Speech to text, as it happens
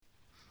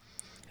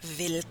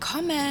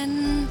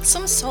Willkommen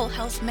zum Soul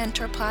Health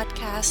Mentor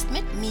Podcast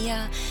mit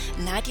mir,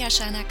 Nadja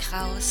Schana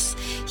Kraus.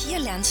 Hier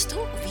lernst du,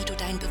 wie du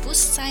dein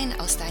Bewusstsein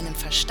aus deinem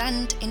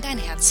Verstand in dein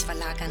Herz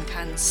verlagern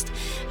kannst.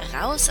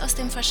 Raus aus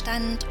dem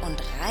Verstand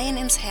und rein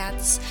ins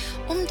Herz,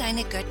 um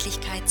deine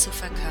Göttlichkeit zu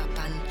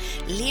verkörpern,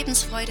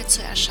 Lebensfreude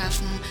zu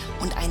erschaffen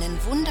und einen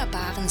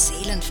wunderbaren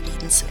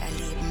Seelenfrieden zu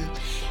erleben.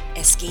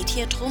 Es geht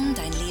hier darum,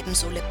 dein Leben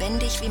so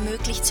lebendig wie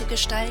möglich zu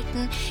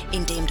gestalten,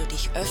 indem du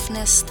dich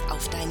öffnest,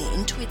 auf deine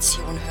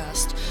Intuition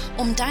hörst,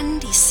 um dann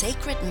die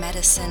Sacred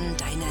Medicine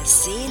deiner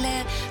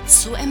Seele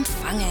zu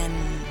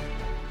empfangen.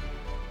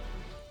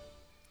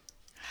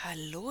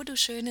 Hallo, du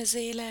schöne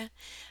Seele.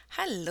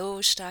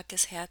 Hallo,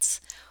 starkes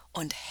Herz.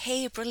 Und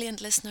hey, Brilliant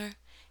Listener.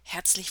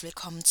 Herzlich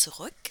willkommen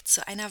zurück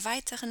zu einer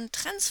weiteren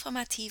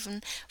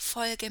transformativen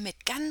Folge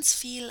mit ganz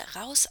viel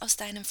raus aus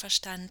deinem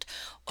Verstand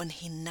und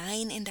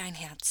hinein in dein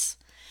Herz,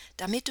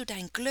 damit du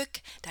dein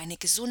Glück, deine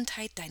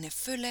Gesundheit, deine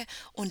Fülle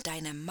und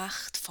deine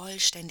Macht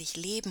vollständig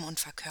leben und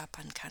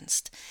verkörpern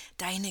kannst,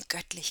 deine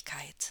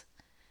Göttlichkeit.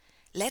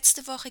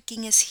 Letzte Woche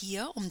ging es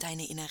hier um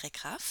deine innere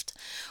Kraft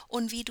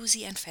und wie du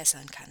sie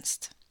entfesseln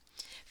kannst.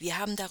 Wir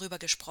haben darüber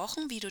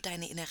gesprochen, wie du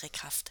deine innere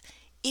Kraft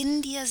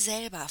in dir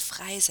selber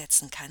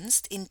freisetzen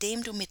kannst,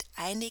 indem du mit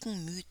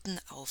einigen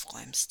Mythen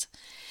aufräumst.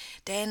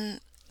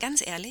 Denn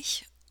ganz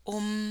ehrlich,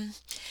 um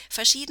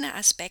verschiedene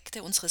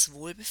Aspekte unseres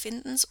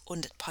Wohlbefindens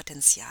und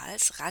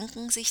Potenzials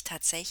ranken sich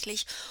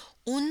tatsächlich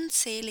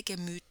unzählige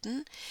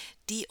Mythen,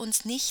 die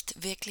uns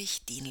nicht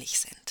wirklich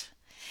dienlich sind.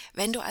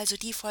 Wenn du also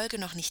die Folge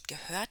noch nicht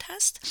gehört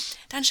hast,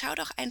 dann schau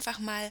doch einfach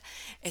mal,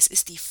 es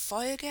ist die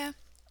Folge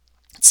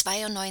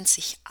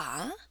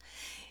 92a,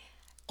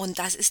 und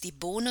das ist die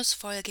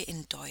Bonusfolge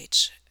in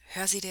Deutsch.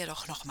 Hör sie dir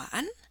doch nochmal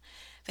an.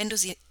 Wenn du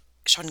sie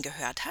schon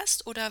gehört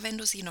hast oder wenn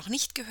du sie noch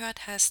nicht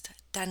gehört hast,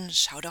 dann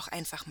schau doch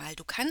einfach mal.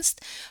 Du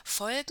kannst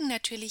Folgen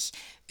natürlich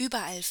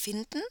überall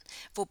finden,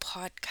 wo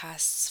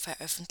Podcasts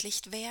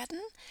veröffentlicht werden.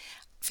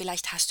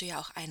 Vielleicht hast du ja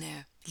auch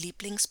eine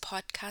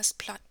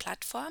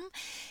Lieblingspodcast-Plattform.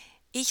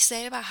 Ich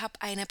selber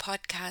habe eine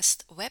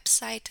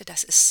Podcast-Webseite,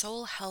 das ist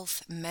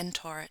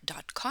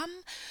soulhealthmentor.com,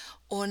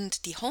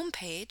 und die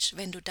Homepage,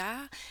 wenn du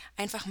da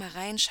einfach mal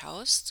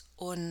reinschaust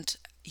und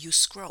you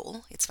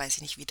scroll, jetzt weiß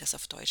ich nicht, wie das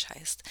auf Deutsch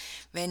heißt,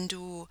 wenn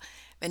du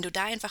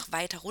da einfach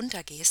weiter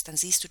runter gehst, dann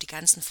siehst du die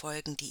ganzen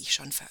Folgen, die ich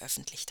schon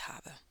veröffentlicht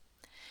habe.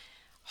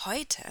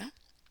 Heute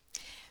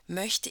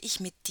möchte ich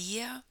mit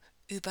dir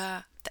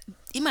über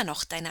immer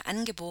noch deine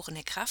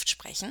angeborene Kraft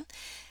sprechen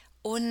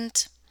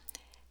und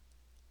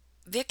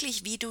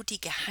wirklich, wie du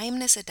die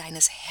Geheimnisse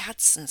deines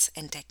Herzens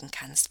entdecken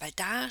kannst, weil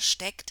da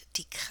steckt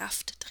die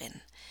Kraft drin.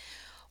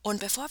 Und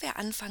bevor wir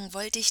anfangen,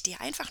 wollte ich dir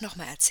einfach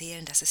nochmal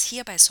erzählen, dass es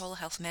hier bei Soul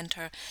Health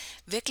Mentor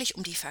wirklich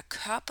um die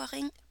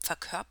Verkörperung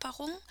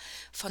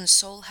von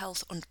Soul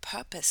Health und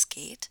Purpose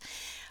geht.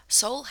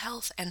 Soul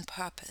Health and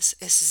Purpose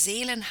ist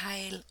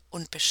Seelenheil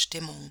und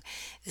Bestimmung,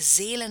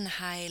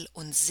 Seelenheil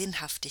und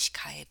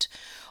Sinnhaftigkeit.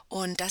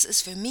 Und das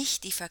ist für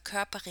mich die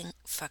Verkörperung,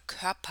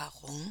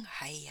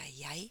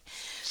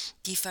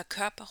 die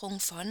Verkörperung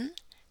von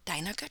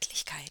deiner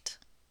Göttlichkeit.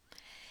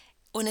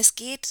 Und es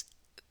geht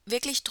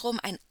wirklich darum,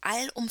 ein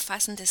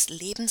allumfassendes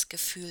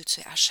Lebensgefühl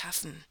zu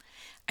erschaffen.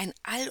 Ein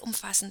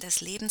allumfassendes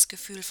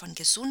Lebensgefühl von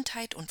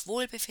Gesundheit und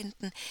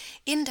Wohlbefinden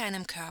in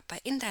deinem Körper,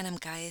 in deinem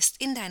Geist,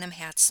 in deinem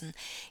Herzen,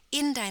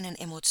 in deinen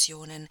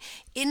Emotionen,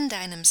 in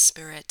deinem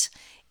Spirit,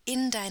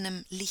 in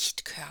deinem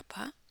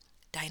Lichtkörper,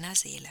 deiner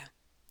Seele.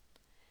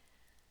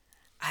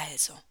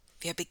 Also,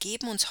 wir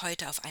begeben uns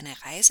heute auf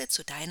eine Reise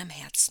zu deinem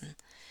Herzen,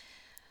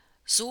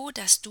 so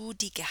dass du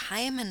die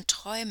geheimen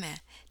Träume,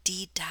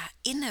 die da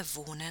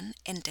innewohnen,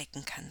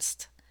 entdecken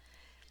kannst.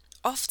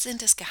 Oft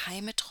sind es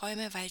geheime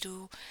Träume, weil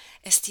du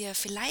es dir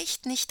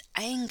vielleicht nicht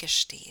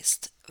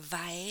eingestehst,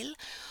 weil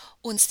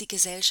uns die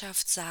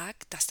Gesellschaft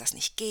sagt, dass das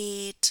nicht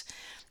geht,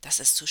 dass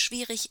es zu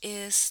schwierig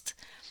ist,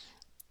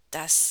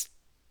 dass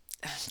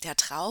der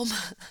Traum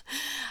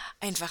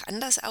einfach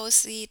anders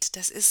aussieht.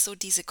 Das ist so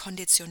diese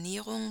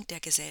Konditionierung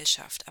der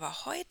Gesellschaft.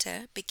 Aber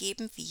heute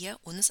begeben wir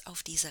uns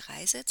auf diese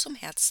Reise zum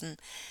Herzen,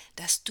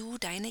 dass du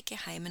deine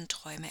geheimen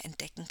Träume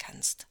entdecken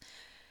kannst.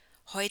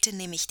 Heute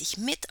nehme ich dich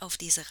mit auf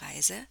diese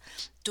Reise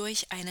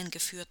durch einen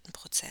geführten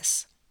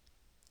Prozess.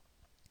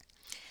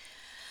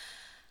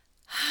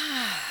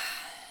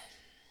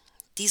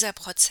 Dieser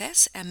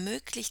Prozess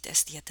ermöglicht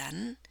es dir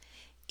dann,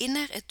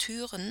 innere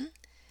Türen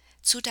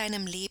zu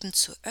deinem Leben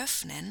zu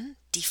öffnen,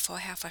 die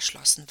vorher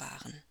verschlossen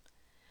waren.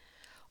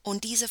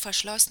 Und diese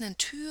verschlossenen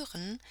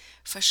Türen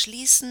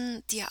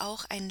verschließen dir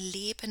auch ein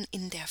Leben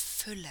in der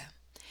Fülle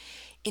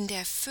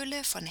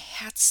von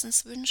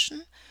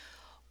Herzenswünschen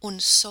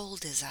und Soul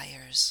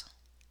Desires.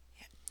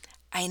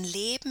 Ein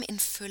Leben in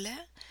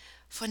Fülle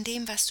von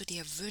dem, was du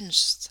dir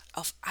wünschst,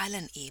 auf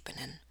allen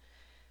Ebenen,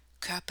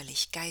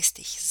 körperlich,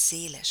 geistig,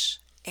 seelisch,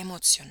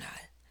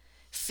 emotional,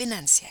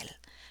 finanziell,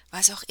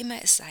 was auch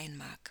immer es sein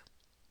mag.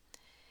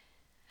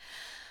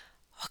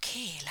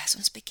 Okay, lass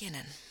uns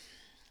beginnen.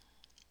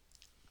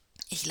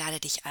 Ich lade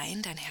dich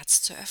ein, dein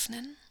Herz zu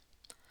öffnen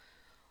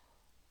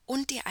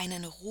und dir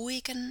einen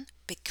ruhigen,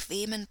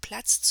 bequemen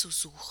Platz zu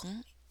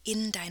suchen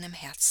in deinem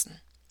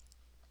Herzen.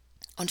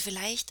 Und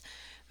vielleicht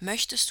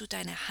möchtest du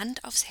deine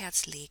Hand aufs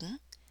Herz legen,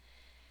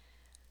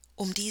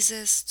 um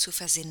dieses zu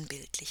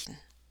versinnbildlichen.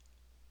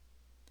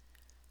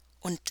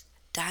 Und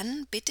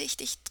dann bitte ich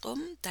dich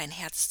darum, dein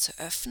Herz zu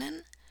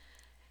öffnen,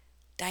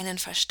 deinen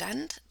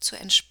Verstand zu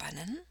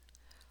entspannen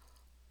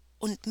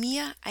und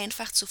mir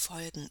einfach zu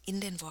folgen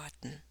in den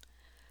Worten,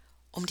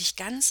 um dich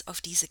ganz auf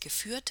diese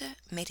geführte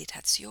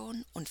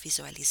Meditation und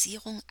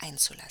Visualisierung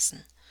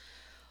einzulassen.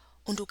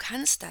 Und du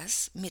kannst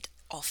das mit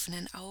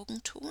offenen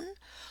Augen tun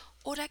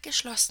oder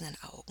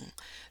geschlossenen Augen.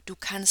 Du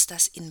kannst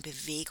das in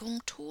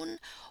Bewegung tun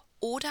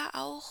oder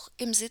auch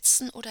im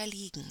Sitzen oder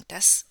Liegen.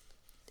 Das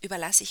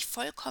überlasse ich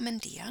vollkommen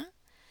dir.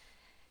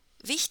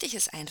 Wichtig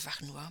ist einfach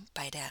nur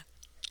bei der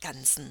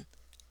ganzen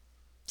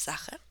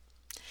Sache,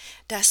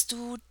 dass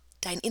du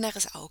dein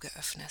inneres Auge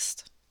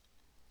öffnest.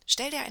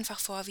 Stell dir einfach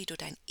vor, wie du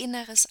dein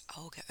inneres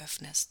Auge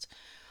öffnest.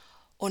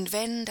 Und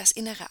wenn das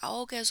innere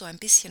Auge so ein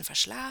bisschen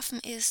verschlafen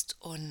ist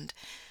und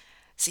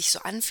sich so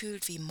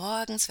anfühlt wie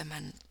morgens, wenn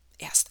man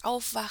erst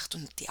aufwacht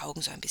und die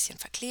Augen so ein bisschen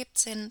verklebt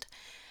sind,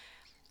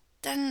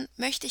 dann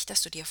möchte ich,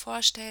 dass du dir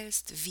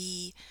vorstellst,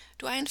 wie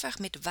du einfach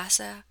mit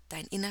Wasser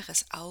dein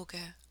inneres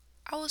Auge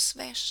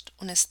auswäscht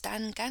und es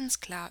dann ganz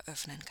klar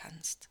öffnen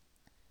kannst.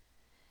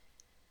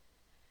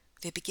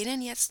 Wir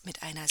beginnen jetzt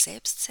mit einer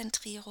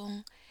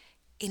Selbstzentrierung,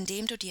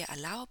 indem du dir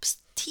erlaubst,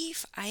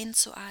 tief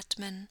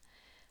einzuatmen,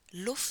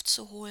 Luft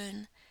zu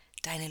holen,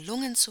 deine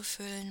Lungen zu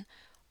füllen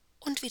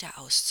und wieder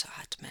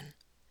auszuatmen,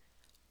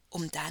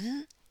 um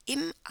dann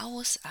im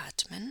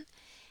Ausatmen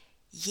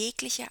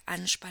jegliche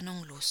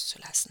Anspannung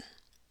loszulassen.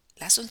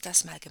 Lass uns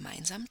das mal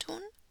gemeinsam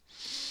tun.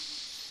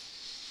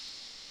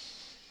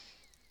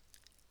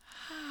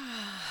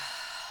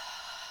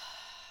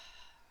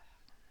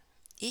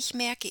 Ich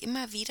merke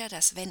immer wieder,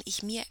 dass wenn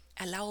ich mir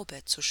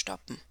erlaube zu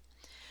stoppen,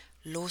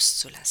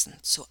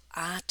 loszulassen, zu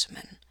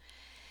atmen,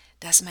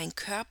 dass mein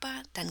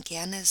Körper dann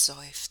gerne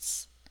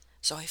seufzt.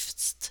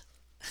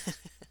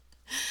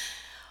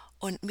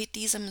 Und mit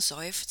diesem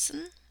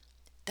Seufzen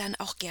dann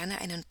auch gerne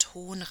einen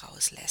Ton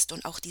rauslässt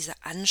und auch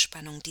diese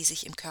Anspannung, die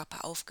sich im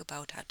Körper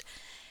aufgebaut hat,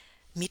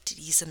 mit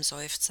diesem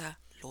Seufzer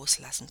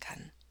loslassen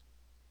kann.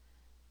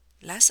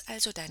 Lass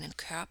also deinen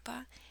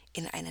Körper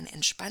in einen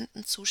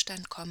entspannten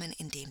Zustand kommen,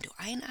 indem du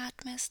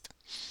einatmest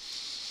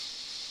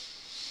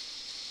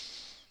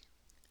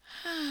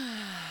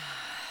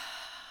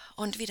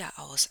und wieder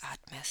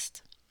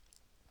ausatmest.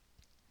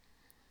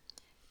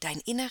 Dein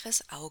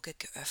inneres Auge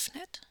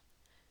geöffnet.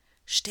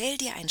 Stell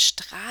dir ein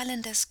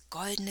strahlendes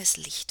goldenes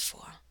Licht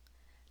vor,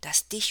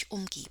 das dich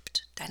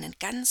umgibt, deinen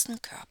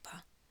ganzen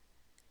Körper.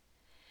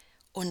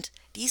 Und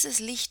dieses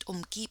Licht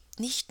umgibt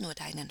nicht nur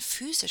deinen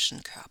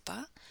physischen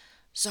Körper,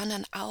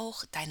 sondern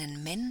auch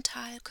deinen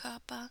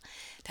Mentalkörper,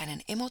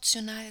 deinen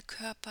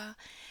Emotionalkörper,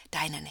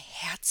 deinen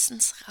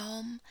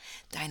Herzensraum,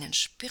 deinen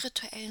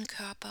spirituellen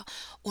Körper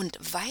und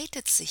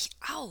weitet sich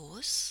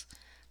aus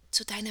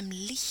zu deinem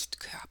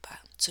Lichtkörper,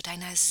 zu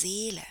deiner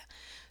Seele.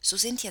 So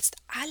sind jetzt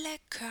alle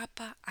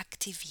Körper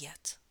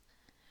aktiviert.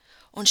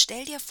 Und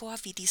stell dir vor,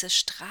 wie dieses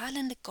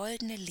strahlende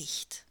goldene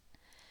Licht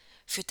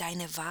für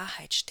deine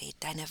Wahrheit steht,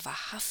 deine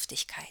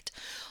Wahrhaftigkeit.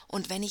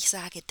 Und wenn ich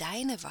sage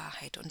deine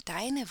Wahrheit und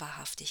deine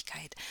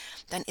Wahrhaftigkeit,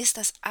 dann ist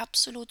das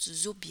absolut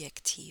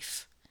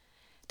subjektiv.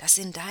 Das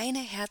sind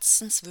deine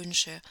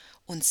Herzenswünsche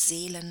und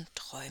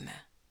Seelenträume.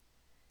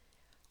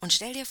 Und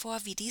stell dir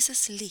vor, wie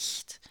dieses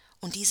Licht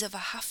und diese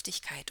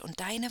Wahrhaftigkeit und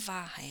deine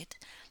Wahrheit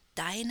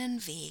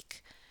deinen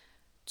Weg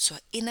zur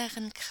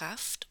inneren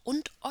Kraft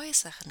und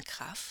äußeren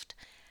Kraft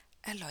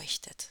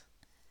erleuchtet.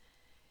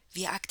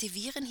 Wir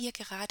aktivieren hier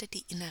gerade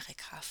die innere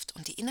Kraft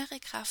und die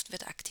innere Kraft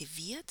wird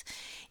aktiviert,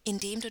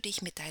 indem du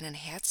dich mit deinen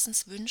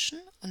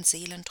Herzenswünschen und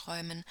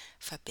Seelenträumen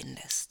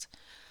verbindest.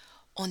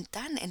 Und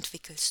dann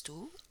entwickelst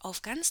du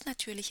auf ganz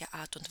natürliche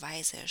Art und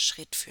Weise,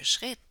 Schritt für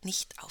Schritt,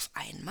 nicht auf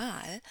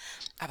einmal,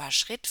 aber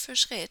Schritt für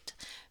Schritt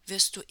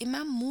wirst du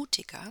immer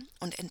mutiger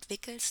und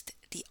entwickelst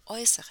die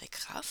äußere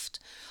Kraft,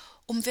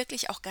 um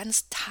wirklich auch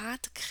ganz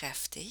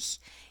tatkräftig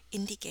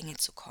in die Gänge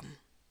zu kommen.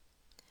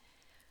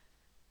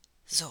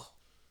 So.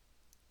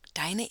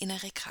 Deine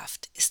innere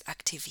Kraft ist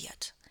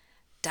aktiviert.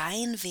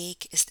 Dein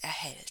Weg ist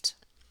erhellt.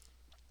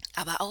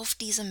 Aber auf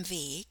diesem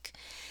Weg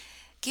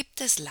gibt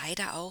es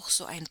leider auch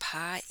so ein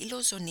paar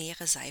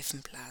illusionäre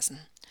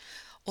Seifenblasen.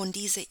 Und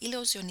diese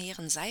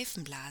illusionären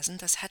Seifenblasen,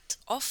 das hat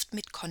oft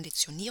mit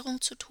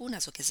Konditionierung zu tun,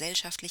 also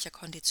gesellschaftlicher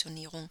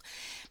Konditionierung,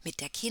 mit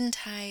der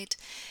Kindheit,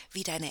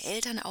 wie deine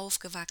Eltern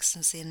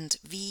aufgewachsen sind,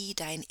 wie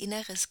dein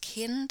inneres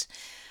Kind,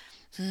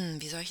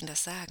 wie soll ich denn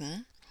das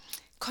sagen,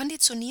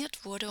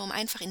 konditioniert wurde, um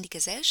einfach in die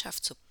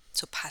Gesellschaft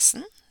zu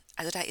passen.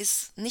 Also da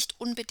ist nicht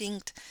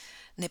unbedingt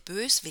eine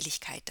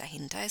Böswilligkeit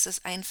dahinter. Es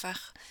ist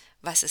einfach,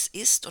 was es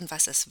ist und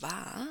was es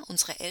war.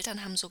 Unsere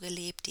Eltern haben so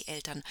gelebt, die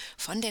Eltern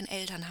von den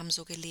Eltern haben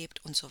so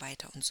gelebt und so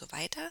weiter und so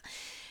weiter.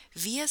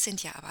 Wir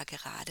sind ja aber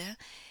gerade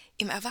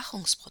im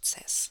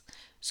Erwachungsprozess.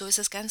 So ist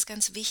es ganz,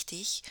 ganz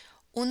wichtig,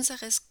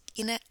 unseres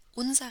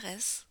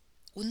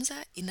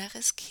unser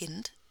inneres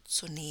Kind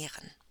zu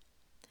nähren.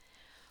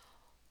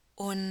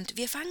 Und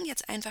wir fangen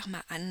jetzt einfach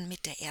mal an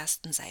mit der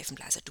ersten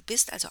Seifenblase. Du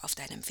bist also auf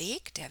deinem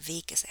Weg, der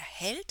Weg ist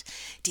erhellt,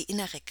 die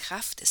innere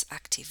Kraft ist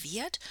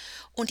aktiviert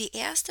und die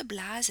erste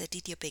Blase,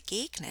 die dir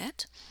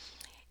begegnet,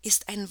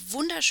 ist ein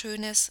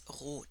wunderschönes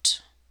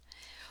Rot.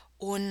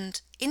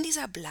 Und in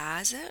dieser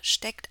Blase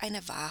steckt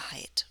eine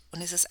Wahrheit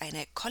und es ist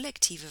eine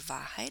kollektive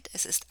Wahrheit,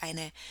 es ist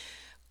eine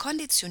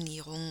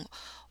Konditionierung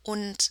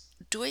und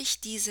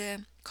durch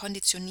diese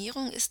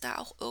Konditionierung ist da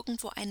auch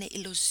irgendwo eine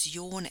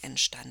Illusion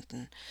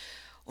entstanden.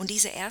 Und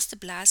diese erste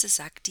Blase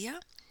sagt dir,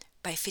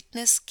 bei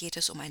Fitness geht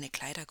es um eine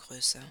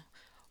Kleidergröße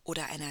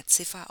oder eine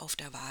Ziffer auf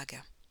der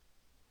Waage.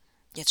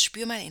 Jetzt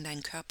spür mal in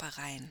deinen Körper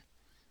rein.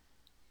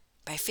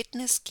 Bei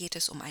Fitness geht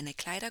es um eine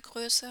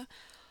Kleidergröße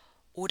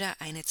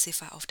oder eine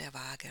Ziffer auf der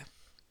Waage.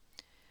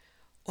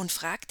 Und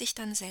frag dich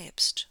dann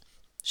selbst,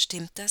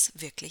 stimmt das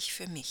wirklich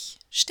für mich?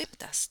 Stimmt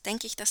das?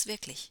 Denke ich das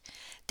wirklich?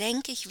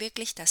 Denke ich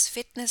wirklich, dass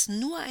Fitness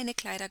nur eine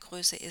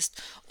Kleidergröße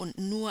ist und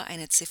nur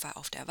eine Ziffer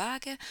auf der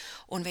Waage?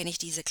 Und wenn ich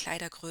diese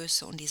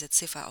Kleidergröße und diese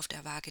Ziffer auf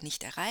der Waage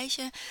nicht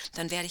erreiche,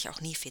 dann werde ich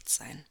auch nie fit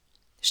sein.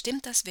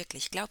 Stimmt das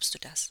wirklich? Glaubst du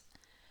das?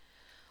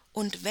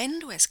 Und wenn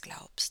du es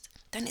glaubst,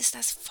 dann ist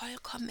das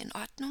vollkommen in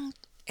Ordnung.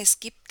 Es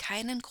gibt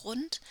keinen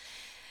Grund,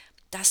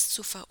 das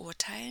zu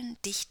verurteilen,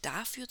 dich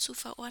dafür zu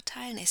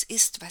verurteilen. Es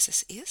ist, was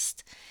es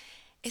ist.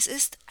 Es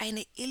ist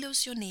eine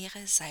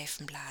illusionäre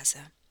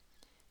Seifenblase.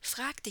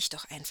 Frag dich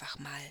doch einfach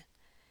mal,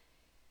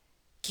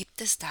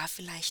 gibt es da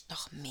vielleicht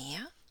noch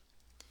mehr?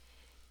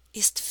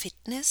 Ist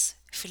Fitness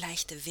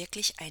vielleicht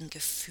wirklich ein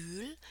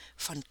Gefühl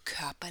von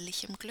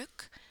körperlichem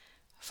Glück,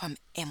 vom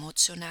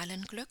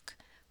emotionalen Glück,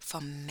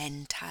 vom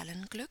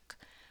mentalen Glück,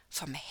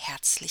 vom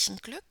herzlichen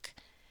Glück,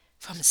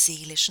 vom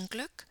seelischen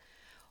Glück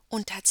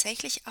und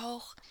tatsächlich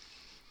auch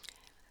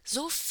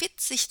so fit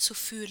sich zu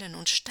fühlen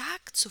und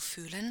stark zu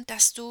fühlen,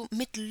 dass du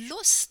mit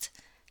Lust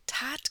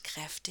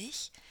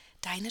tatkräftig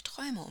deine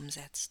Träume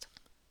umsetzt.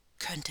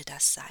 Könnte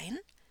das sein?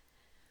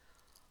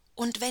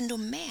 Und wenn du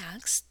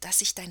merkst, dass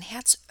sich dein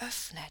Herz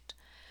öffnet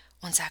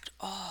und sagt,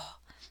 oh,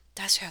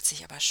 das hört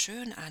sich aber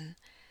schön an,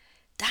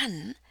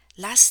 dann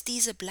lass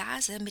diese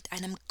Blase mit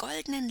einem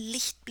goldenen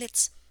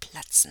Lichtblitz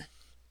platzen.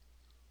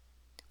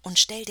 Und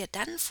stell dir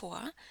dann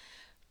vor,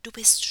 du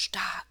bist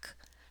stark,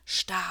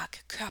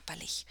 stark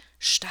körperlich,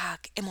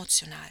 stark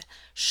emotional,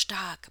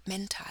 stark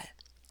mental.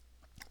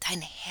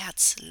 Dein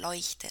Herz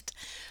leuchtet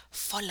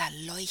voller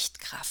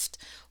Leuchtkraft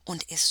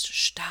und ist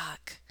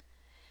stark.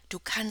 Du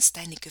kannst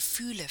deine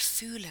Gefühle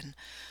fühlen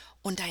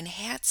und dein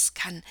Herz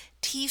kann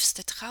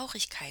tiefste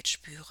Traurigkeit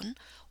spüren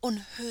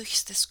und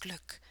höchstes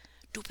Glück.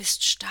 Du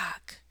bist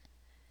stark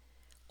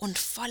und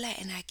voller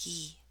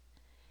Energie.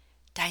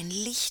 Dein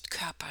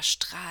Lichtkörper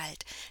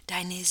strahlt,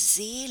 deine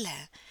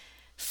Seele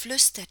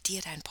flüstert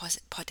dir dein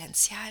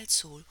Potenzial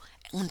zu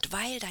und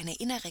weil deine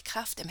innere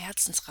Kraft im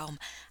Herzensraum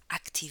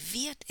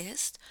aktiviert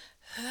ist,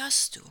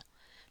 hörst du.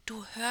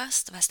 Du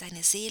hörst, was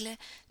deine Seele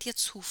dir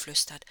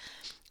zuflüstert,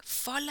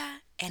 voller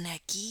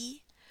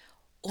Energie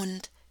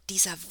und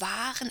dieser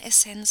wahren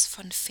Essenz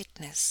von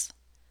Fitness.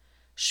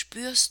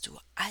 Spürst du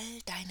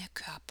all deine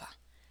Körper,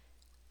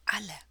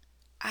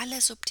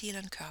 alle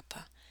subtilen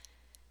Körper,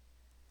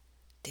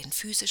 den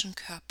physischen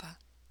Körper,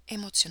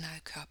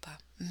 Emotionalkörper,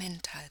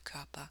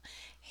 Mentalkörper,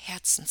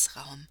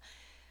 Herzensraum,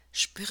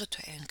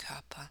 spirituellen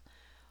Körper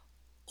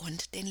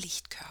und den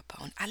Lichtkörper.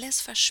 Und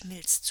alles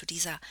verschmilzt zu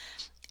dieser,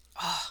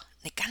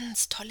 eine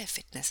ganz tolle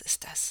Fitness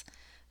ist das.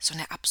 So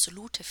eine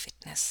absolute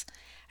Fitness.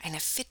 Eine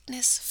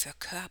Fitness für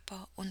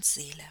Körper und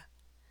Seele.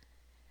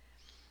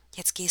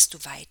 Jetzt gehst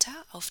du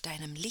weiter auf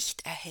deinem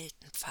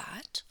lichterhellten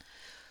Pfad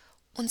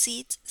und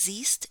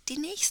siehst die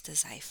nächste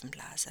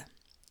Seifenblase.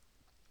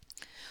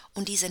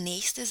 Und diese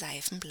nächste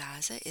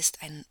Seifenblase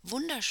ist ein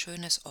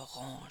wunderschönes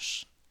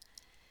Orange.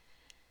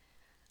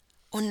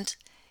 Und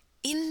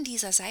in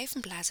dieser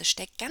Seifenblase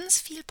steckt ganz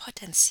viel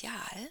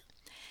Potenzial,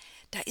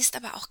 da ist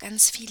aber auch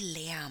ganz viel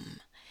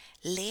Lärm.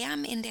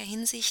 Lärm in der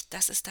Hinsicht,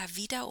 dass es da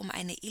wieder um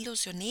eine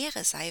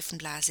illusionäre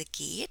Seifenblase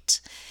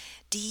geht,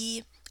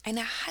 die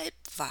eine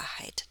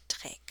Halbwahrheit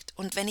trägt.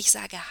 Und wenn ich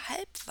sage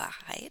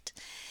Halbwahrheit,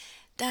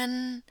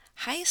 dann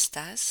heißt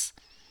das,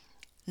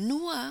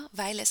 nur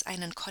weil es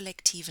einen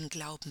kollektiven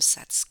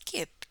Glaubenssatz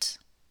gibt,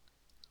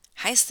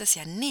 heißt das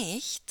ja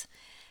nicht,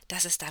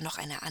 dass es da noch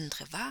eine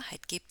andere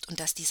Wahrheit gibt und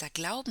dass dieser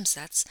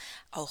Glaubenssatz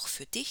auch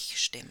für dich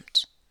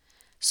stimmt.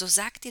 So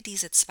sagt dir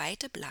diese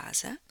zweite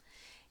Blase,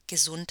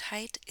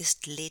 Gesundheit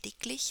ist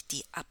lediglich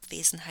die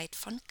Abwesenheit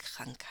von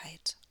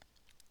Krankheit.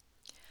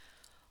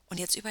 Und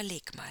jetzt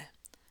überleg mal,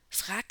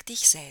 frag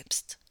dich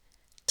selbst,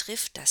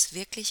 trifft das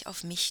wirklich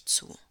auf mich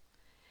zu?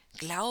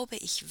 Glaube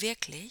ich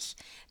wirklich,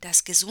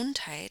 dass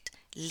Gesundheit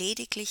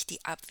lediglich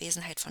die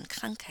Abwesenheit von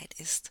Krankheit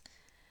ist?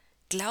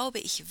 Glaube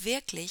ich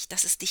wirklich,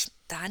 dass es dich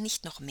da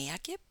nicht noch mehr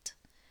gibt?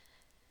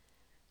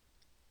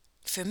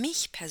 Für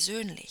mich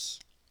persönlich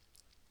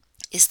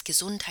ist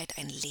Gesundheit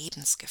ein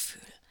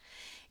Lebensgefühl.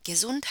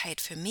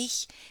 Gesundheit für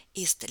mich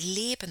ist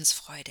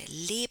Lebensfreude,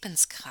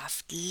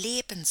 Lebenskraft,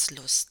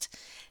 Lebenslust,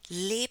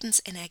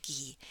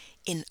 Lebensenergie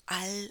in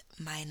all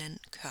meinen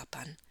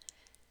Körpern.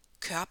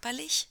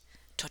 Körperlich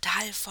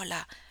total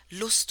voller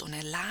Lust und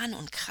Elan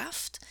und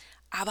Kraft,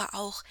 aber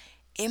auch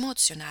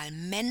emotional,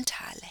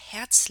 mental,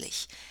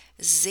 herzlich,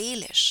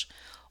 seelisch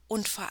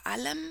und vor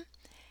allem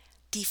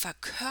die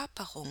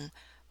Verkörperung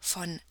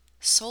von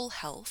Soul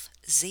Health,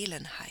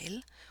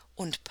 Seelenheil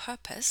und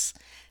Purpose,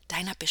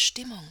 deiner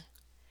Bestimmung.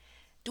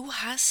 Du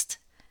hast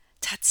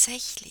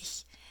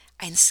tatsächlich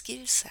ein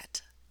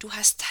Skillset, du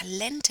hast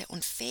Talente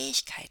und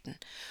Fähigkeiten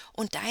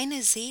und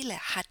deine Seele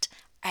hat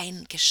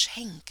ein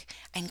Geschenk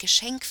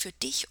für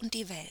dich und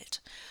die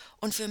Welt.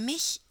 Und für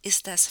mich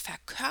ist das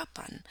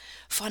Verkörpern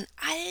von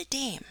all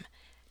dem,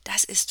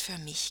 das ist für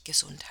mich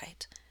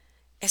Gesundheit.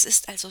 Es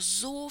ist also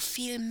so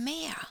viel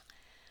mehr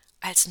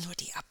als nur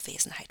die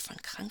Abwesenheit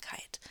von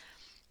Krankheit.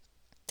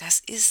 Das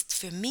ist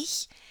für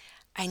mich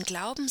ein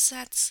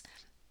Glaubenssatz,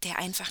 der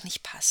einfach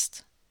nicht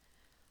passt.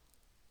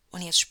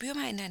 Und jetzt spür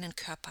mal in deinen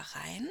Körper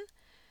rein,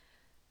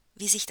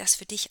 wie sich das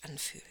für dich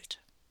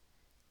anfühlt.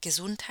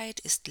 Gesundheit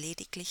ist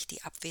lediglich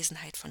die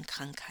Abwesenheit von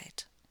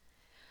Krankheit.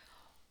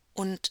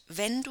 Und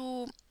wenn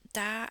du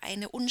da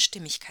eine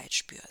Unstimmigkeit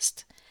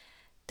spürst,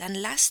 dann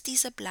lass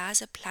diese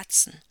Blase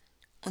platzen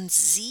und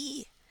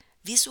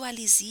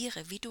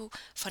visualisiere, wie du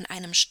von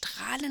einem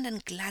strahlenden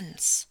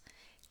Glanz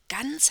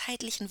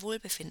ganzheitlichen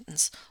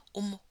Wohlbefindens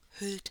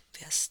umhüllt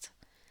wirst.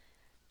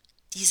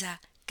 Dieser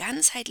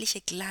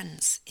ganzheitliche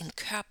Glanz in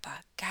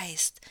Körper,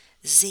 Geist,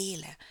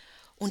 Seele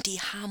und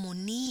die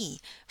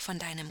Harmonie von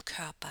deinem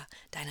Körper,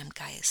 deinem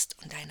Geist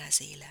und deiner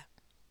Seele.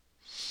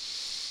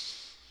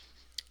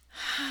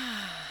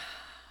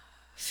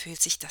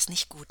 Fühlt sich das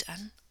nicht gut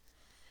an?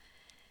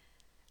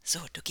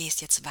 So, du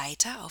gehst jetzt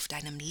weiter auf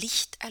deinem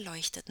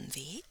lichterleuchteten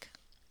Weg.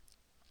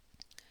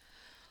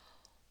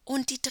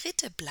 Und die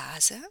dritte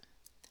Blase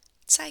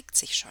zeigt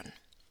sich schon.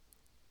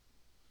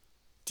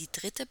 Die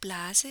dritte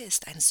Blase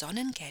ist ein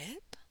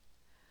Sonnengelb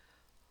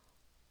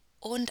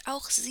und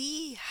auch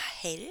sie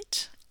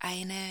hält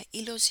eine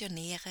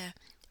illusionäre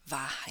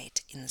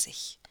Wahrheit in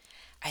sich,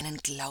 einen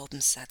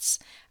Glaubenssatz,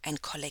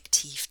 ein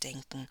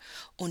Kollektivdenken.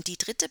 Und die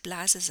dritte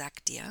Blase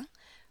sagt dir,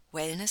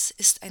 Wellness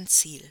ist ein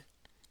Ziel.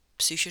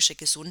 Psychische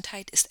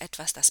Gesundheit ist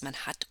etwas, das man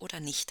hat oder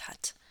nicht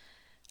hat.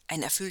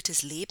 Ein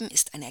erfülltes Leben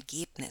ist ein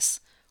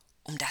Ergebnis,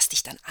 um das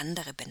dich dann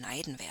andere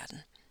beneiden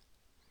werden.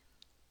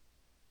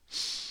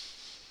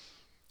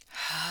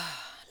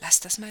 Lass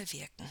das mal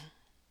wirken.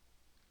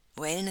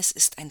 Wellness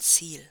ist ein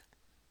Ziel.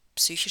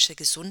 Psychische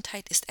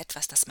Gesundheit ist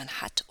etwas, das man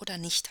hat oder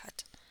nicht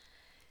hat.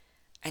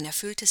 Ein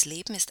erfülltes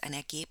Leben ist ein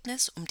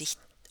Ergebnis,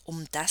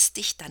 um das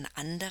dich dann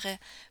andere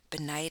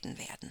beneiden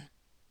werden.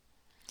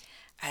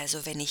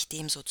 Also wenn ich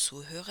dem so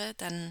zuhöre,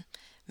 dann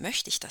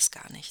möchte ich das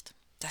gar nicht.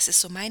 Das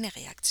ist so meine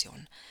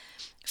Reaktion.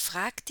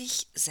 Frag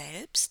dich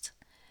selbst,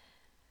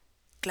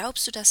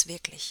 glaubst du das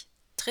wirklich?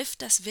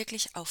 Trifft das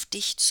wirklich auf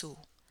dich zu,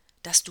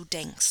 dass du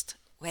denkst,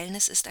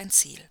 Wellness ist ein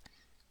Ziel?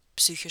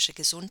 Psychische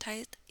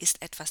Gesundheit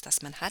ist etwas,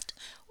 das man hat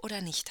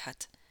oder nicht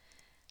hat.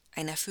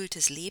 Ein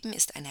erfülltes Leben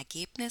ist ein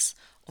Ergebnis,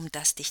 um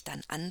das dich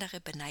dann andere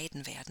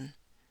beneiden werden.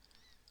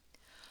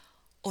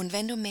 Und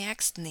wenn du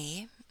merkst,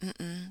 nee,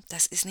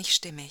 das ist nicht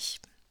stimmig,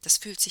 das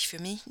fühlt sich für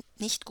mich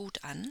nicht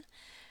gut an,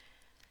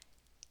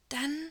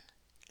 dann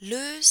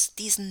löse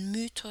diesen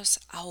Mythos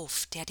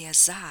auf, der dir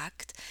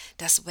sagt,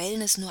 dass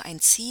Wellness nur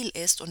ein Ziel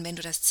ist und wenn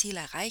du das Ziel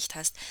erreicht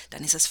hast,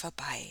 dann ist es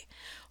vorbei.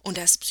 Und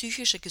dass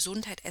psychische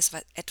Gesundheit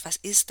etwas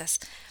ist, das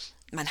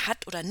man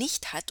hat oder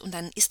nicht hat und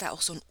dann ist da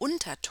auch so ein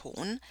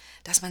Unterton,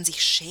 dass man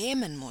sich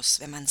schämen muss,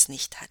 wenn man es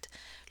nicht hat.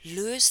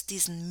 Löse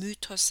diesen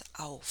Mythos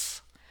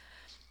auf.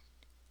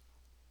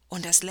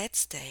 Und das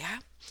Letzte, ja,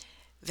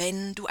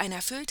 wenn du ein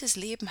erfülltes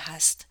Leben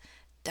hast,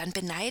 dann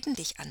beneiden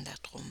dich andere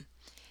drum.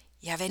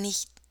 Ja, wenn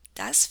ich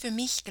das für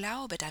mich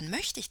glaube, dann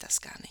möchte ich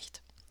das gar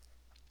nicht.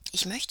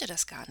 Ich möchte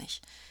das gar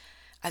nicht.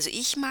 Also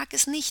ich mag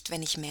es nicht,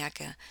 wenn ich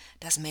merke,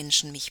 dass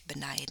Menschen mich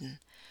beneiden.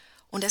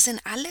 Und das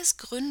sind alles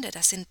Gründe,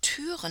 das sind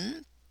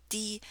Türen,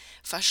 die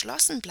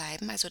verschlossen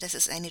bleiben. Also das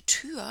ist eine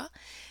Tür,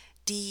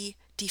 die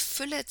die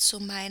Fülle zu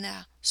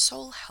meiner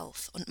Soul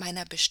Health und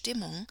meiner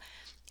Bestimmung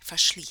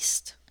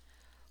verschließt.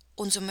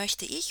 Und so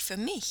möchte ich für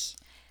mich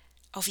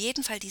auf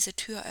jeden Fall diese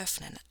Tür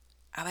öffnen.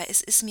 Aber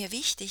es ist mir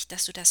wichtig,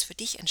 dass du das für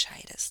dich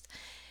entscheidest.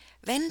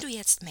 Wenn du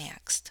jetzt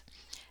merkst,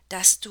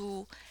 dass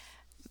du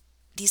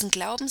diesen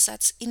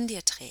Glaubenssatz in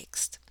dir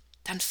trägst,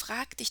 dann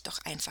frag dich doch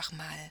einfach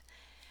mal,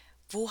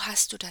 wo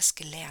hast du das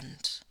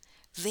gelernt?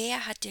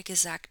 Wer hat dir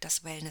gesagt,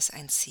 dass Wellness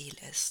ein Ziel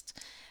ist?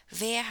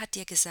 Wer hat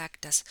dir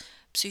gesagt, dass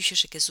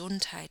psychische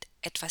Gesundheit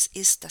etwas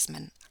ist, das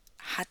man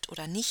hat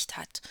oder nicht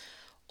hat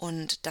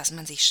und dass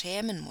man sich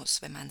schämen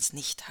muss, wenn man es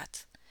nicht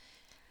hat?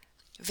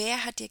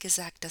 Wer hat dir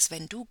gesagt, dass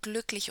wenn du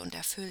glücklich und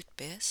erfüllt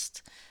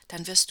bist,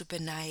 dann wirst du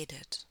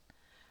beneidet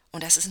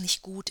und dass es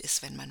nicht gut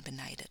ist, wenn man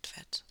beneidet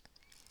wird?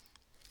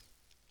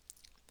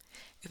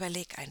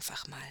 Überleg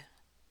einfach mal.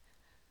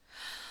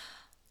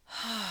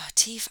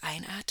 Tief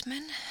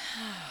einatmen,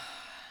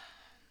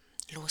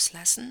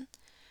 loslassen.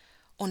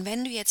 Und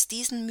wenn du jetzt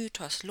diesen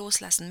Mythos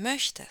loslassen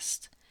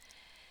möchtest,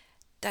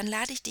 dann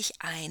lade ich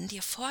dich ein,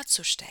 dir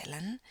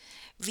vorzustellen,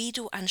 wie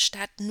du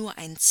anstatt nur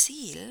ein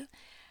Ziel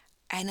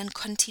einen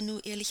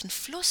kontinuierlichen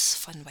Fluss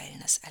von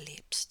Wellness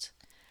erlebst.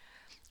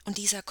 Und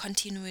dieser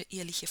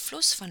kontinuierliche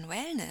Fluss von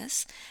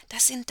Wellness,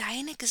 das sind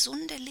deine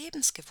gesunde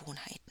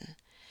Lebensgewohnheiten.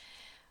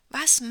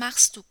 Was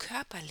machst du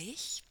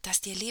körperlich,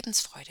 das dir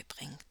Lebensfreude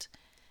bringt?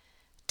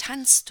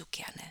 Tanzt du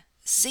gerne?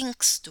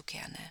 Singst du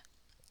gerne?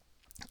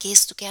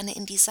 Gehst du gerne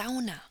in die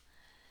Sauna?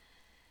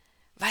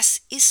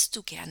 Was isst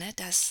du gerne,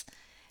 das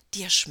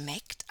dir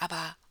schmeckt,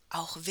 aber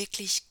auch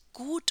wirklich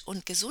gut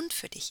und gesund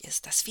für dich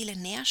ist, das viele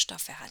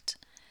Nährstoffe hat?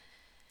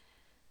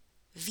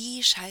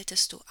 Wie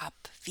schaltest du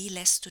ab? Wie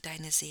lässt du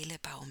deine Seele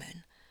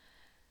baumeln?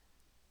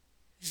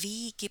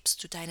 Wie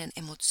gibst du deinen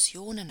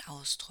Emotionen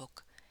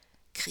Ausdruck?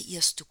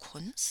 Kreierst du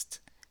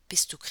Kunst?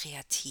 Bist du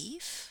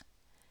kreativ?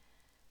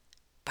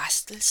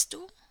 Bastelst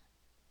du?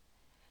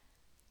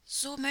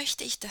 So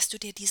möchte ich, dass du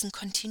dir diesen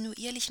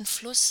kontinuierlichen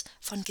Fluss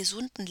von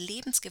gesunden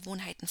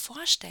Lebensgewohnheiten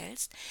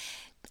vorstellst,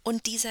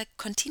 und dieser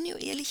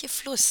kontinuierliche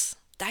Fluss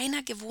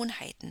deiner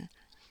Gewohnheiten,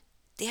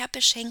 der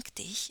beschenkt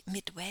dich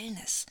mit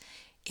Wellness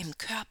im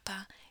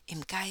Körper,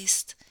 im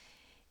Geist,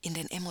 in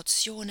den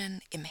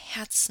Emotionen, im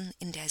Herzen,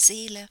 in der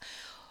Seele,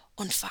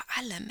 und vor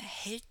allem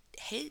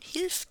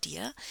hilft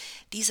dir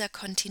dieser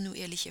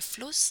kontinuierliche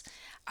Fluss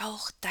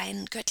auch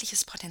dein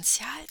göttliches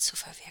Potenzial zu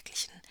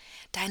verwirklichen,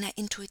 deiner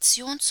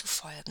Intuition zu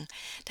folgen,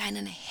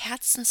 deinen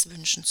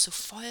Herzenswünschen zu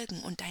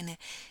folgen und deine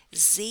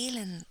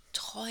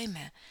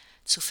Seelenträume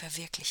zu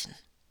verwirklichen.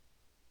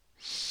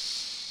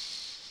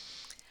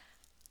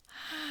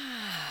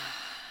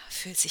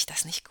 Fühlt sich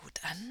das nicht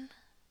gut an?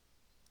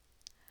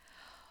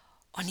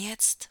 Und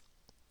jetzt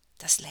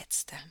das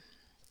Letzte.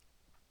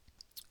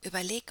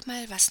 Überleg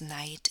mal, was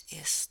Neid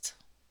ist.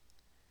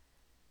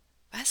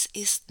 Was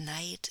ist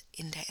Neid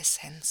in der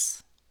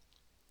Essenz?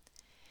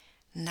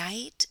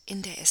 Neid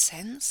in der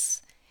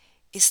Essenz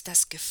ist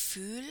das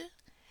Gefühl,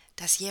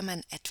 dass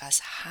jemand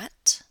etwas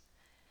hat,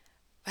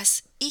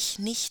 was ich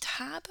nicht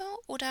habe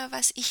oder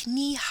was ich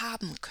nie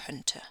haben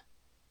könnte.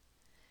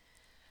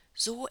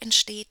 So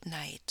entsteht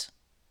Neid.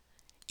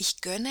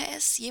 Ich gönne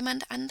es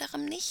jemand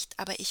anderem nicht,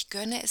 aber ich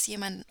gönne es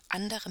jemand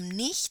anderem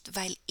nicht,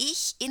 weil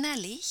ich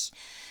innerlich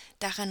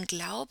daran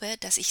glaube,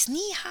 dass ich es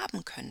nie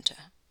haben könnte.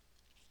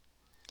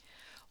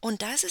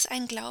 Und das ist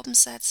ein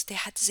Glaubenssatz,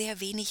 der hat sehr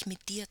wenig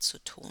mit dir zu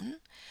tun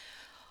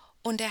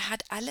und er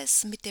hat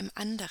alles mit dem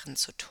anderen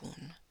zu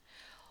tun.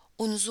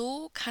 Und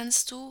so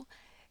kannst du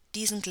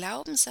diesen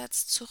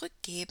Glaubenssatz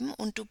zurückgeben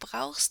und du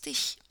brauchst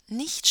dich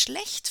nicht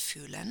schlecht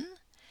fühlen,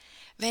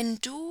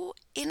 wenn du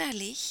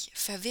innerlich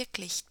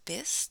verwirklicht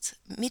bist,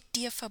 mit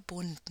dir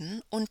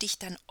verbunden und dich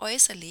dann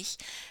äußerlich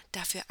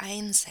dafür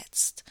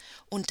einsetzt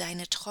und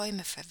deine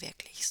Träume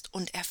verwirklichst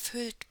und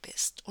erfüllt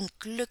bist und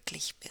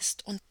glücklich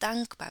bist und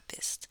dankbar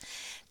bist.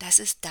 Das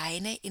ist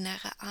deine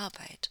innere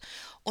Arbeit.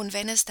 Und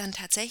wenn es dann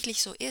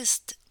tatsächlich so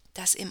ist,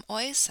 dass im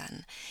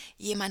Äußeren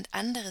jemand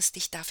anderes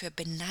dich dafür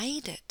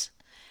beneidet,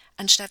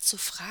 anstatt zu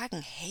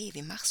fragen, hey,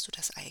 wie machst du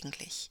das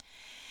eigentlich?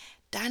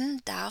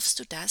 Dann darfst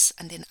du das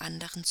an den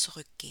anderen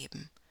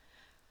zurückgeben.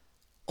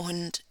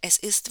 Und es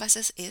ist, was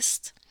es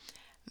ist.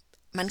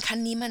 Man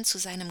kann niemand zu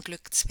seinem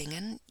Glück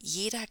zwingen.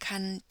 Jeder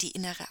kann die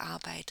innere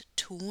Arbeit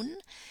tun.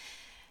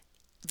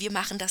 Wir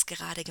machen das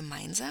gerade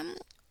gemeinsam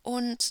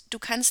und du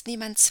kannst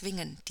niemand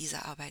zwingen,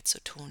 diese Arbeit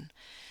zu tun.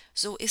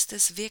 So ist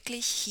es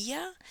wirklich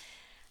hier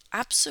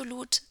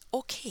absolut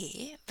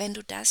okay, wenn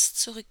du das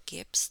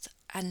zurückgibst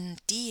an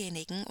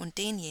diejenigen und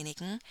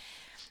denjenigen,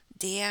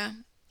 der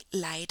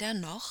leider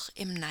noch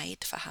im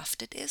Neid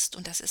verhaftet ist,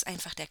 und das ist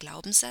einfach der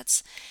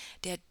Glaubenssatz,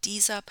 der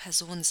dieser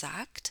Person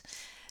sagt,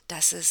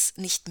 dass es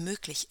nicht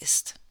möglich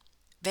ist.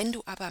 Wenn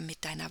du aber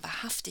mit deiner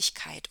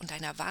Wahrhaftigkeit und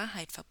deiner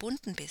Wahrheit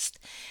verbunden bist,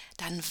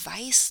 dann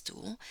weißt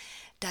du,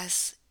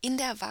 dass in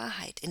der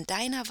Wahrheit, in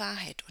deiner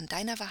Wahrheit und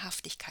deiner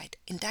Wahrhaftigkeit,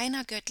 in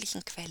deiner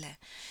göttlichen Quelle,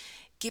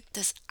 gibt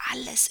es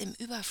alles im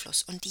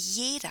Überfluss und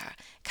jeder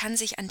kann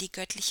sich an die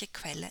göttliche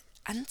Quelle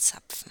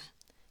anzapfen.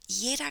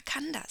 Jeder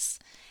kann das.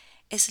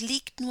 Es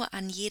liegt nur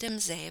an jedem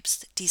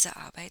selbst, diese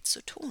Arbeit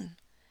zu tun.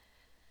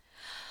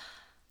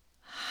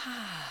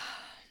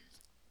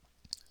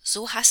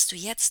 So hast du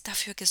jetzt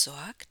dafür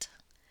gesorgt,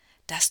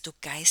 dass du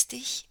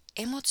geistig,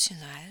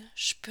 emotional,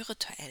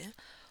 spirituell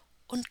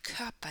und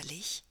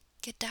körperlich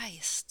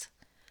gedeihst.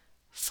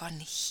 Von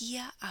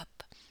hier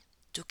ab,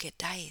 du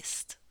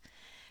gedeihst.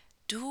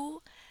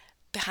 Du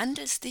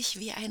behandelst dich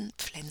wie ein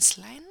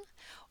Pflänzlein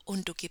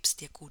und du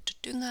gibst dir gut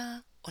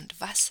Dünger und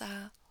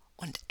Wasser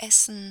und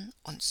Essen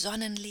und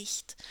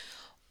Sonnenlicht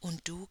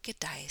und du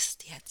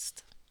gedeihst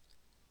jetzt.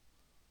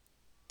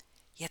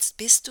 Jetzt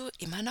bist du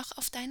immer noch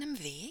auf deinem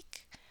Weg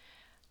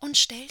und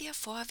stell dir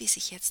vor, wie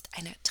sich jetzt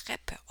eine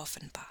Treppe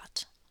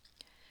offenbart.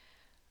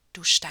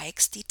 Du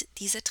steigst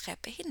diese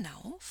Treppe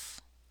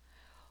hinauf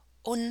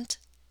und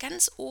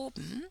ganz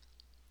oben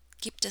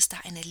gibt es da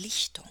eine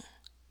Lichtung.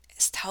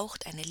 Es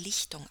taucht eine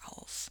Lichtung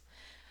auf.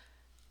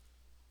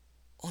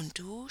 Und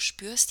du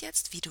spürst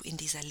jetzt, wie du in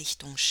dieser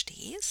Lichtung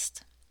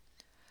stehst.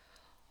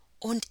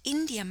 Und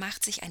in dir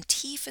macht sich ein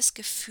tiefes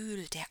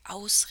Gefühl der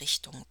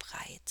Ausrichtung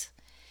breit.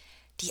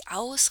 Die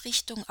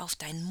Ausrichtung auf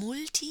dein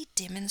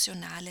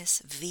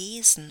multidimensionales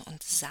Wesen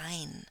und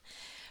Sein.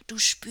 Du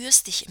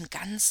spürst dich im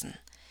Ganzen,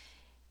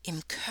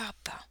 im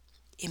Körper,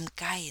 im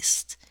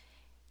Geist,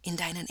 in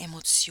deinen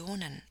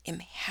Emotionen, im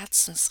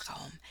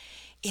Herzensraum,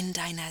 in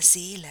deiner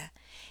Seele,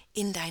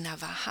 in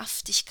deiner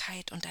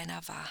Wahrhaftigkeit und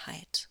deiner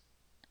Wahrheit.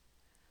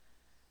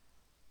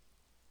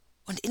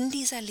 Und in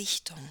dieser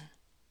Lichtung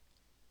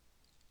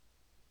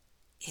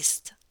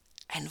ist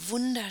ein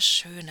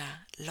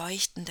wunderschöner,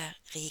 leuchtender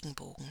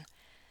Regenbogen.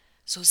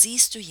 So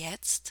siehst du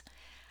jetzt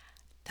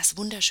das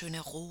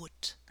wunderschöne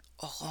Rot,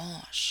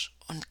 Orange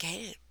und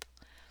Gelb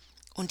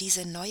und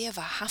diese neue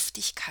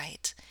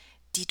Wahrhaftigkeit,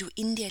 die du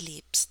in dir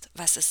lebst,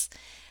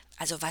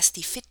 was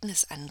die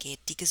Fitness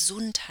angeht, die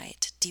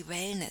Gesundheit, die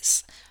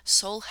Wellness,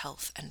 Soul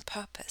Health and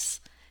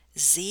Purpose,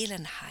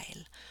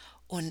 Seelenheil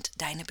und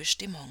deine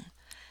Bestimmung.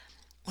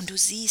 Und du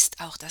siehst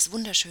auch das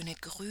wunderschöne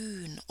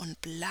Grün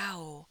und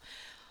Blau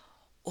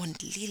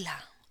und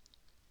Lila.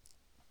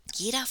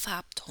 Jeder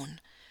Farbton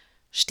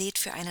steht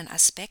für einen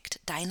Aspekt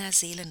deiner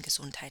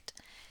Seelengesundheit.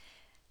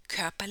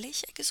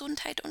 Körperliche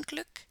Gesundheit und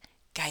Glück,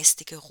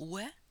 geistige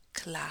Ruhe,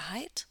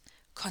 Klarheit,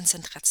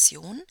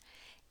 Konzentration,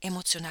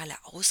 emotionale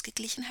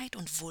Ausgeglichenheit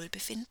und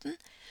Wohlbefinden,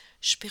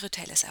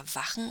 spirituelles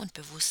Erwachen und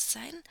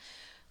Bewusstsein,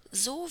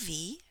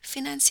 sowie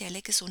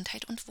finanzielle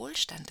Gesundheit und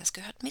Wohlstand. Das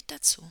gehört mit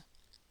dazu.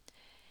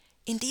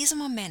 In diesem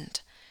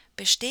Moment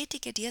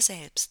bestätige dir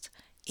selbst,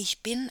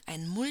 ich bin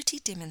ein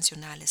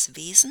multidimensionales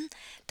Wesen,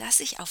 das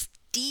sich auf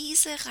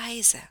diese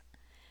Reise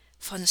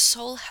von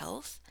Soul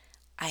Health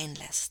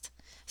einlässt.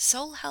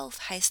 Soul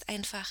Health heißt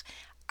einfach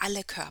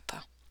alle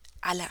Körper,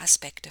 alle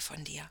Aspekte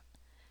von dir,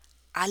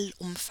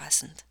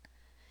 allumfassend.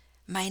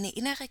 Meine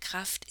innere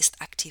Kraft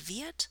ist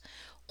aktiviert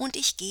und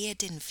ich gehe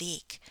den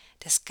Weg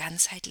des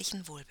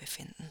ganzheitlichen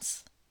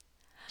Wohlbefindens.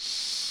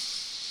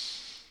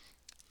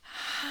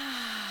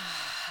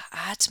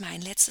 Atme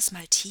ein letztes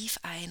Mal tief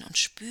ein und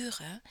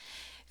spüre,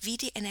 wie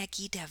die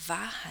Energie der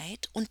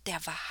Wahrheit und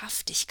der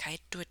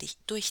Wahrhaftigkeit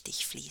durch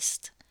dich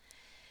fließt.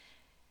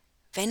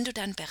 Wenn du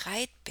dann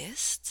bereit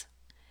bist,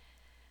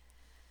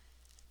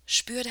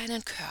 spür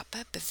deinen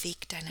Körper,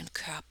 beweg deinen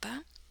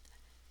Körper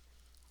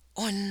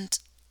und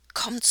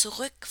komm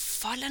zurück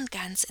voll und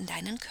ganz in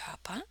deinen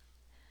Körper.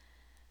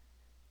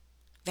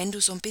 Wenn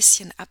du so ein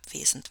bisschen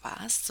abwesend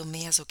warst, so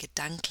mehr so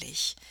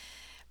gedanklich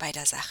bei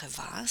der Sache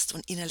warst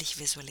und innerlich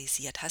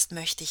visualisiert hast,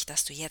 möchte ich,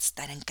 dass du jetzt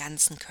deinen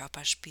ganzen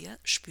Körper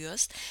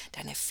spürst,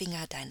 deine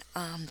Finger, deinen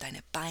Arm,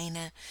 deine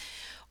Beine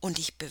und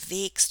dich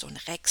bewegst und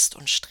reckst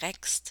und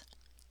streckst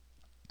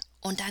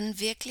und dann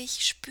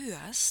wirklich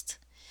spürst,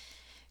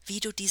 wie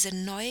du diese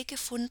neu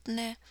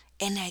gefundene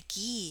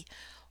Energie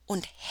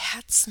und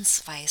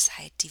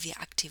Herzensweisheit, die wir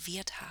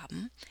aktiviert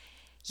haben,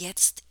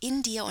 jetzt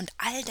in dir und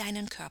all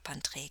deinen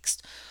Körpern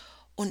trägst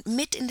und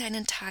mit in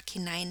deinen Tag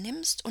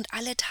hineinnimmst und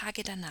alle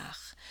Tage danach.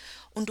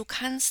 Und du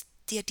kannst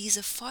dir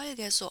diese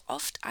Folge so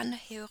oft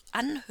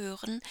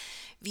anhören,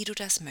 wie du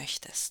das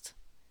möchtest.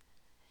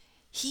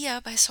 Hier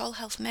bei Soul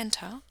Health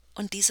Mentor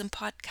und diesem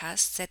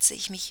Podcast setze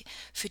ich mich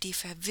für die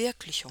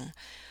Verwirklichung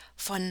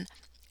von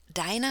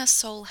deiner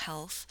Soul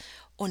Health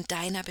und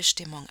deiner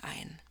Bestimmung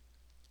ein.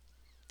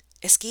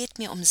 Es geht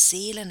mir um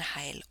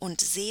Seelenheil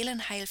und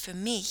Seelenheil für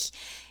mich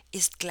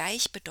ist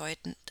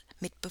gleichbedeutend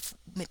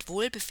mit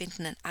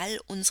Wohlbefinden in all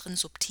unseren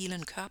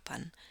subtilen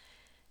Körpern.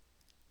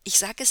 Ich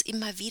sage es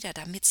immer wieder,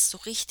 damit es so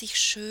richtig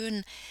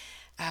schön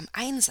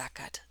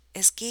einsackert.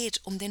 Es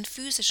geht um den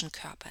physischen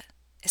Körper.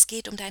 Es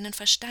geht um deinen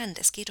Verstand,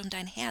 es geht um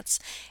dein Herz,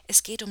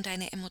 es geht um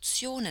deine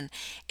Emotionen,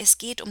 es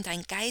geht um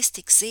dein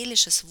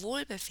geistig-seelisches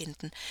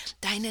Wohlbefinden,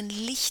 deinen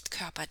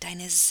Lichtkörper,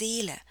 deine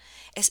Seele.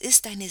 Es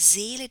ist deine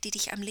Seele, die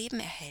dich am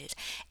Leben erhält.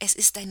 Es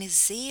ist deine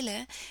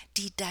Seele,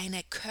 die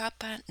deine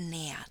Körper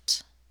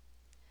nährt.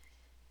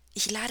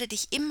 Ich lade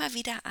dich immer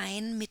wieder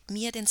ein, mit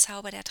mir den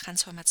Zauber der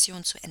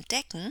Transformation zu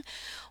entdecken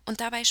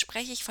und dabei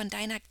spreche ich von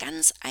deiner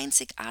ganz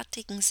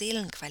einzigartigen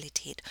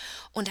Seelenqualität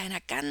und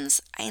deiner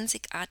ganz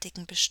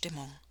einzigartigen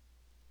Bestimmung.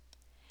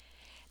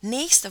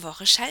 Nächste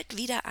Woche schalt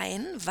wieder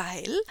ein,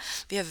 weil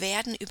wir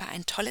werden über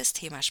ein tolles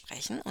Thema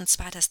sprechen, und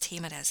zwar das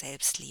Thema der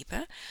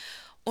Selbstliebe.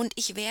 Und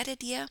ich werde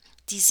dir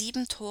die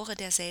 7 Tore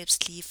der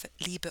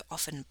Selbstliebe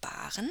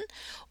offenbaren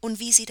und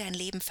wie sie dein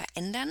Leben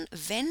verändern,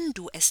 wenn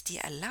du es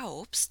dir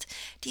erlaubst,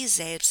 die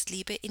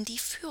Selbstliebe in die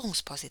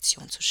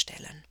Führungsposition zu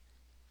stellen.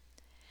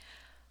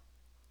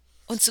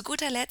 Und zu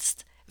guter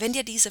Letzt, wenn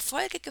dir diese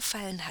Folge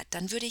gefallen hat,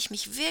 dann würde ich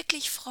mich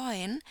wirklich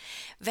freuen,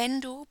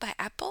 wenn du bei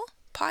Apple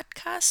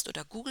Podcast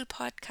oder Google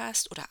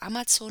Podcast oder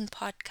Amazon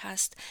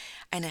Podcast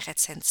eine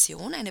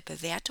Rezension, eine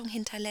Bewertung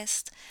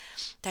hinterlässt.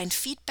 Dein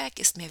Feedback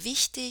ist mir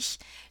wichtig.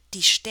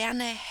 Die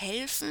Sterne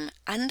helfen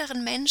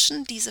anderen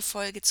Menschen, diese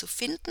Folge zu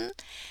finden.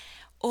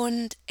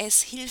 Und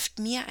es hilft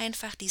mir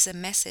einfach, diese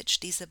Message,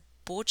 diese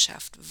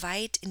Botschaft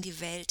weit in die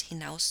Welt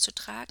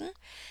hinauszutragen.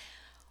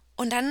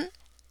 Und dann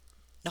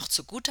noch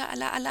zu guter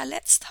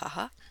allerletzt,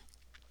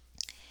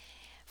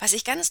 Was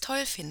ich ganz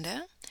toll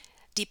finde,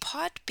 die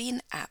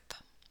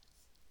Podbean-App,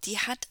 die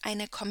hat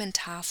eine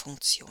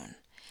Kommentarfunktion.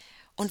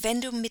 Und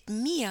wenn du mit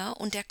mir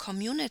und der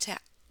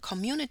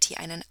Community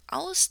einen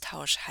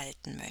Austausch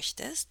halten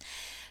möchtest,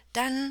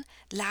 dann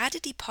lade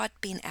die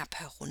Podbean-App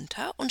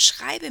herunter und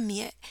schreibe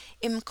mir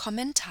im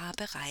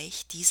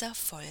Kommentarbereich dieser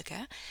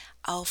Folge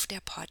auf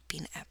der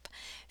Podbean-App.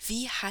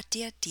 Wie hat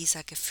dir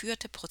dieser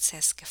geführte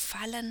Prozess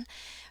gefallen?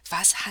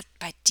 Was hat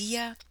bei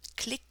dir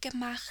Klick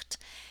gemacht?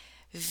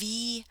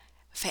 Wie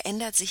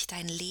verändert sich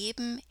dein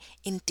Leben,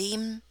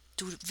 indem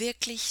du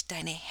wirklich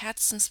deine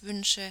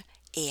Herzenswünsche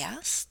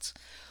ehrst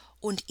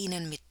und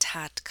ihnen mit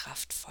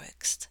Tatkraft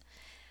folgst?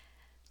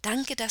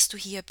 Danke, dass du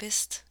hier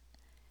bist.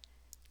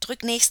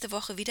 Drück nächste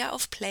Woche wieder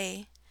auf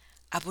Play,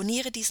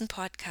 abonniere diesen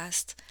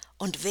Podcast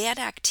und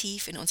werde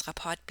aktiv in unserer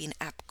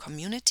Podbean-App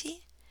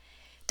Community.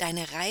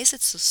 Deine Reise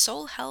zu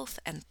Soul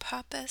Health and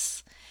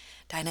Purpose,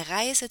 deine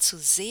Reise zu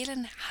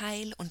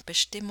Seelenheil und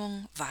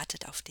Bestimmung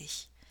wartet auf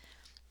dich.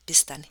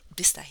 Bis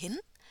dahin,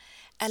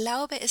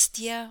 erlaube es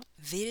dir,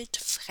 wild,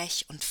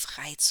 frech und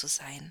frei zu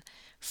sein,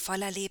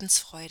 voller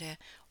Lebensfreude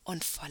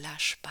und voller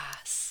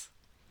Spaß.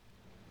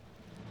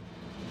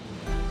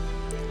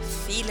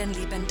 Vielen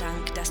lieben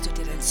Dank, dass du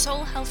dir den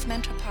Soul Health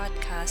Mentor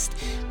Podcast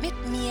mit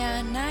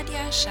mir,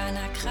 Nadja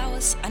Shana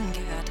Kraus,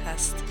 angehört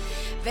hast.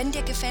 Wenn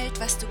dir gefällt,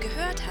 was du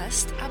gehört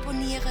hast,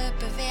 abonniere,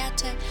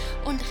 bewerte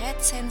und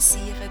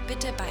rezensiere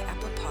bitte bei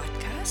Apple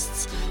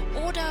Podcasts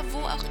oder wo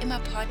auch immer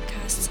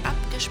Podcasts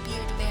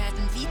abgespielt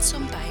werden, wie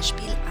zum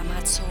Beispiel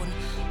Amazon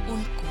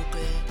und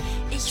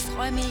Google. Ich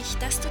freue mich,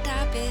 dass du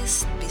da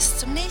bist. Bis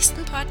zum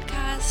nächsten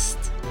Podcast.